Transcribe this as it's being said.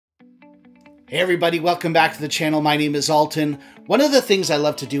Hey everybody, welcome back to the channel. My name is Alton. One of the things I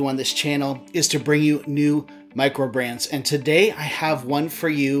love to do on this channel is to bring you new micro brands, and today I have one for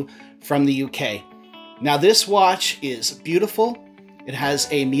you from the UK. Now this watch is beautiful. It has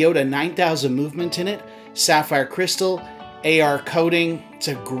a Miyota 9000 movement in it, sapphire crystal, AR coating. It's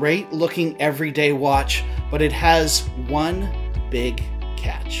a great looking everyday watch, but it has one big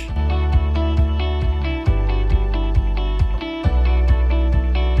catch.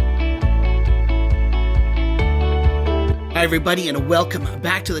 Hi everybody, and welcome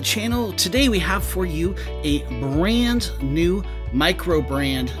back to the channel. Today we have for you a brand new micro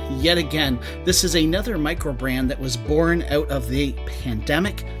brand yet again. This is another micro brand that was born out of the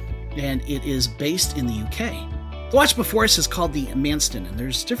pandemic, and it is based in the UK. The watch before us is called the Manston, and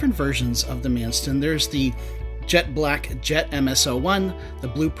there's different versions of the Manston. There's the Jet Black Jet MS01, the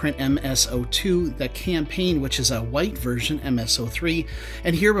Blueprint MS02, the Campaign, which is a white version, MS03,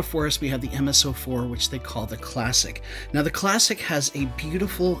 and here before us we have the MS04, which they call the Classic. Now the Classic has a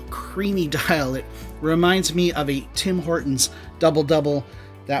beautiful creamy dial. It reminds me of a Tim Hortons double-double.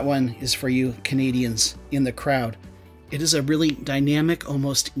 That one is for you Canadians in the crowd. It is a really dynamic,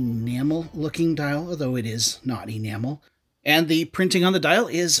 almost enamel-looking dial, although it is not enamel. And the printing on the dial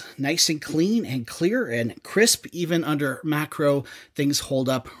is nice and clean and clear and crisp. Even under macro, things hold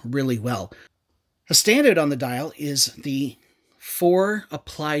up really well. A standard on the dial is the 4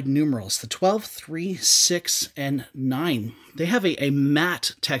 applied numerals, the 12, 3, 6, and 9. They have a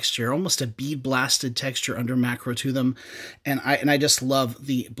matte texture, almost a bead blasted texture under macro to them. And I just love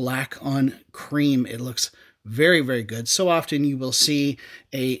the black on cream. It looks very, very good. So often you will see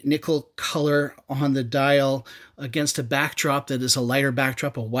a nickel color on the dial against a backdrop that is a lighter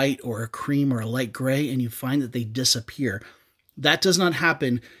backdrop, a white or a cream or a light gray, and you find that they disappear. That does not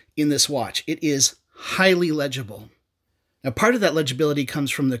happen in this watch. It is highly legible. Now, part of that legibility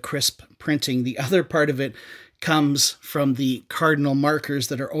comes from the crisp printing. The other part of it comes from the cardinal markers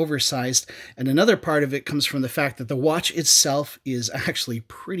that are oversized, and another part of it comes from the fact that the watch itself is actually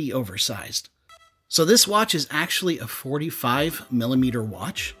pretty oversized. So this watch is actually a 45 millimeter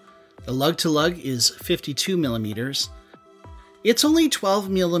watch. The lug to lug is 52 millimeters. It's only 12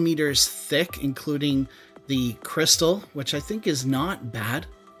 millimeters thick, including the crystal, which I think is not bad.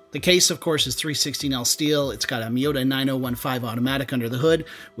 The case, of course, is 316L steel. It's got a Miyota 9015 automatic under the hood,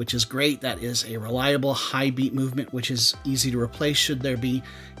 which is great. That is a reliable high beat movement, which is easy to replace should there be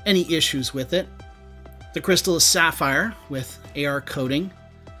any issues with it. The crystal is sapphire with AR coating,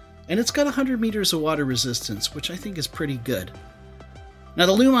 and it's got 100 meters of water resistance, which I think is pretty good. Now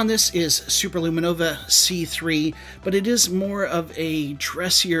the lume on this is Superluminova C3, but it is more of a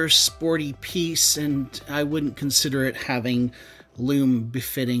dressier, sporty piece, and I wouldn't consider it having lume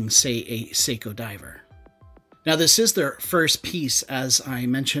befitting, say, a Seiko diver. Now this is their first piece, as I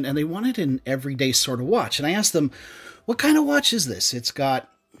mentioned, and they wanted an everyday sort of watch. And I asked them, what kind of watch is this? It's got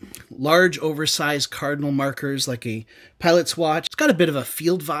large oversized cardinal markers like a pilot's watch. It's got a bit of a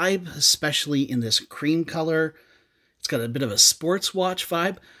field vibe, especially in this cream color. It's got a bit of a sports watch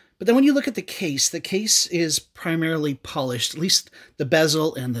vibe. But then when you look at the case is primarily polished. At least the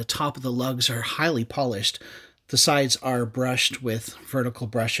bezel and the top of the lugs are highly polished. The sides are brushed with vertical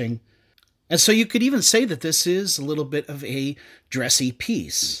brushing. And so you could even say that this is a little bit of a dressy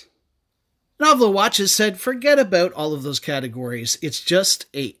piece. Ovlo watches said, forget about all of those categories. It's just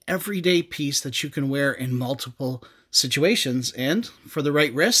a everyday piece that you can wear in multiple situations. And for the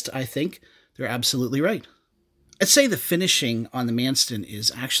right wrist, I think they're absolutely right. I'd say the finishing on the Manston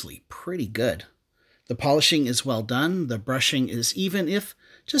is actually pretty good. The polishing is well done. The brushing is even, if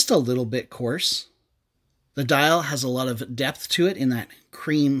just a little bit coarse. The dial has a lot of depth to it in that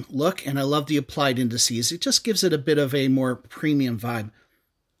cream look, and I love the applied indices. It just gives it a bit of a more premium vibe.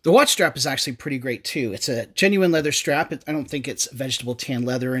 The watch strap is actually pretty great too. It's a genuine leather strap. I don't think it's vegetable tan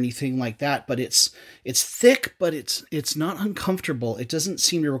leather or anything like that, but it's thick, but it's not uncomfortable. It doesn't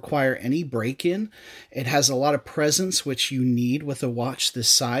seem to require any break-in. It has a lot of presence, which you need with a watch this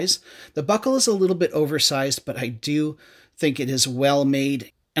size. The buckle is a little bit oversized, but I do think it is well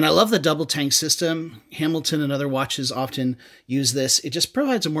made. And I love the double tank system. Hamilton and other watches often use this. It just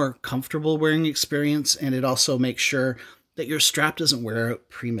provides a more comfortable wearing experience, and it also makes sure that your strap doesn't wear out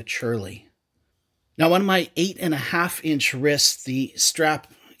prematurely. Now on my 8.5-inch wrist, the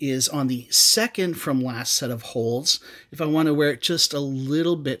strap is on the second from last set of holes. If I want to wear it just a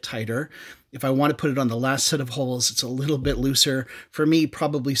little bit tighter, if I want to put it on the last set of holes, it's a little bit looser. For me,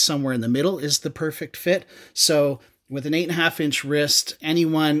 probably somewhere in the middle is the perfect fit. So with an 8.5-inch wrist,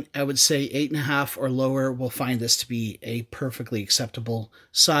 anyone, I would say 8.5 or lower, will find this to be a perfectly acceptable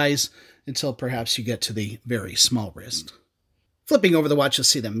size until perhaps you get to the very small wrist. Flipping over the watch, you'll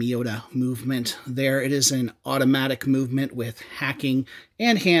see the Miyota movement there. It is an automatic movement with hacking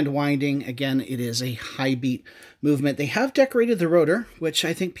and hand winding. Again, it is a high beat movement. They have decorated the rotor, which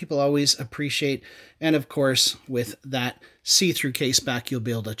I think people always appreciate. And of course, with that see-through case back, you'll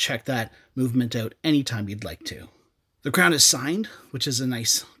be able to check that movement out anytime you'd like to. The crown is signed, which is a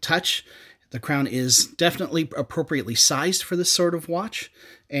nice touch. The crown is definitely appropriately sized for this sort of watch,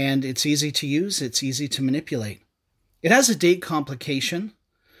 and it's easy to use. It's easy to manipulate. It has a date complication.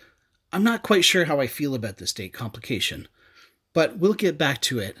 I'm not quite sure how I feel about this date complication, but we'll get back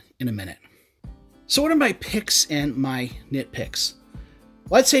to it in a minute. So what are my picks and my nitpicks?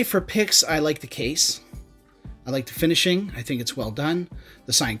 Well, I'd say for picks, I like the case. I like the finishing. I think it's well done.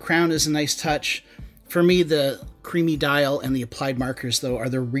 The signed crown is a nice touch. For me, the creamy dial and the applied markers, though, are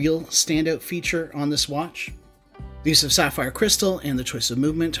the real standout feature on this watch. The use of sapphire crystal and the choice of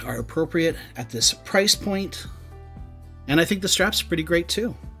movement are appropriate at this price point. And I think the strap's pretty great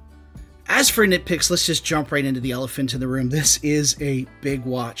too. As for nitpicks, let's just jump right into the elephant in the room. This is a big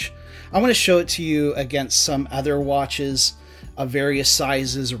watch. I want to show it to you against some other watches of various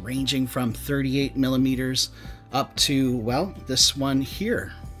sizes, ranging from 38 millimeters up to, well, this one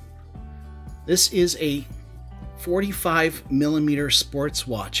here. This is a 45 millimeter sports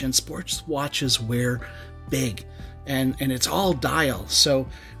watch, and sports watches wear big. And it's all dial. So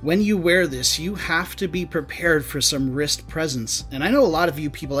when you wear this, you have to be prepared for some wrist presence. And I know a lot of you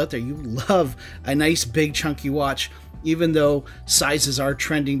people out there, you love a nice big chunky watch, even though sizes are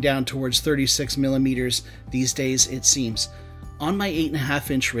trending down towards 36 millimeters these days, it seems. On my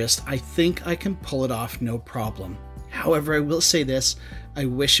 8.5-inch wrist, I think I can pull it off no problem. However, I will say this, I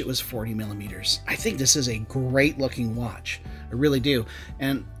wish it was 40 millimeters. I think this is a great looking watch. I really do.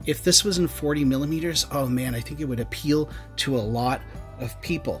 And if this was in 40 millimeters, oh man, I think it would appeal to a lot of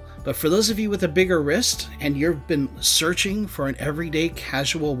people. But for those of you with a bigger wrist and you've been searching for an everyday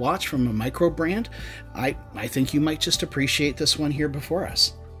casual watch from a micro brand, I think you might just appreciate this one here before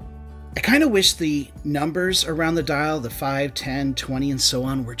us. I kind of wish the numbers around the dial, the 5, 10, 20, and so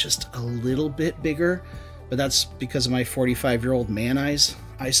on, were just a little bit bigger. But that's because of my 45-year-old man eyes,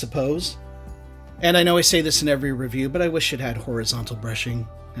 I suppose. And I know I say this in every review, but I wish it had horizontal brushing,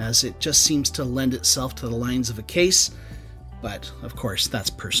 as it just seems to lend itself to the lines of a case. But, of course, that's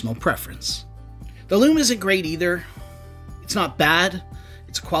personal preference. The loom isn't great either. It's not bad.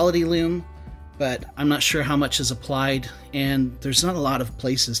 It's a quality loom, but I'm not sure how much is applied, and there's not a lot of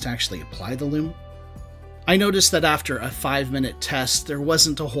places to actually apply the loom. I noticed that after a 5-minute test, there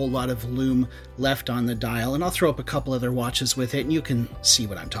wasn't a whole lot of loom left on the dial, and I'll throw up a couple other watches with it, and you can see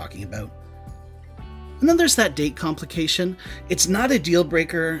what I'm talking about. And then there's that date complication. It's not a deal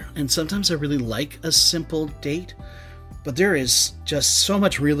breaker, and sometimes I really like a simple date, but there is just so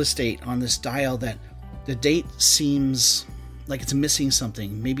much real estate on this dial that the date seems like it's missing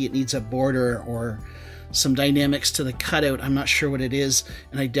something. Maybe it needs a border or some dynamics to the cutout. I'm not sure what it is,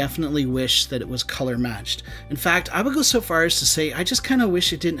 and I definitely wish that it was color matched. In fact, I would go so far as to say I just kind of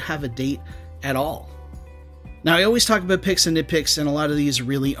wish it didn't have a date at all. Now, I always talk about picks and nitpicks, and a lot of these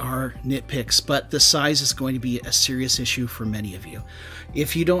really are nitpicks, but the size is going to be a serious issue for many of you.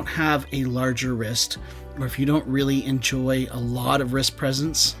 If you don't have a larger wrist, or if you don't really enjoy a lot of wrist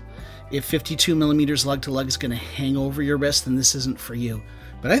presence, if 52 millimeters lug to lug is going to hang over your wrist, then this isn't for you.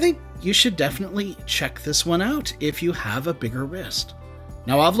 But I think you should definitely check this one out if you have a bigger wrist.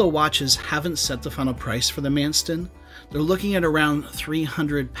 Now, Ovlo watches haven't set the final price for the Manston. They're looking at around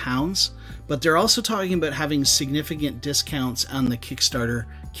 £300, but they're also talking about having significant discounts on the Kickstarter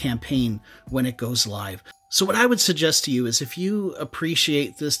campaign when it goes live. So what I would suggest to you is, if you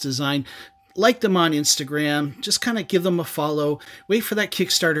appreciate this design, like them on Instagram, just kind of give them a follow, wait for that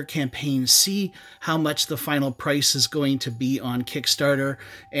Kickstarter campaign, see how much the final price is going to be on Kickstarter,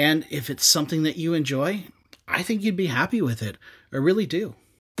 and if it's something that you enjoy, I think you'd be happy with it. I really do.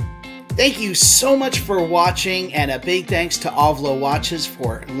 Thank you so much for watching, and a big thanks to Ovlo Watches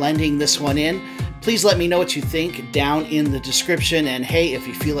for lending this one in. Please let me know what you think down in the description, and hey, if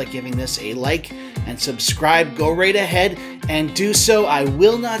you feel like giving this a like and subscribe, go right ahead and do so. I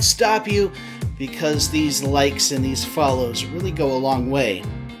will not stop you, because these likes and these follows really go a long way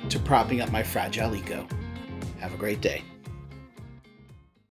to propping up my fragile ego. Have a great day.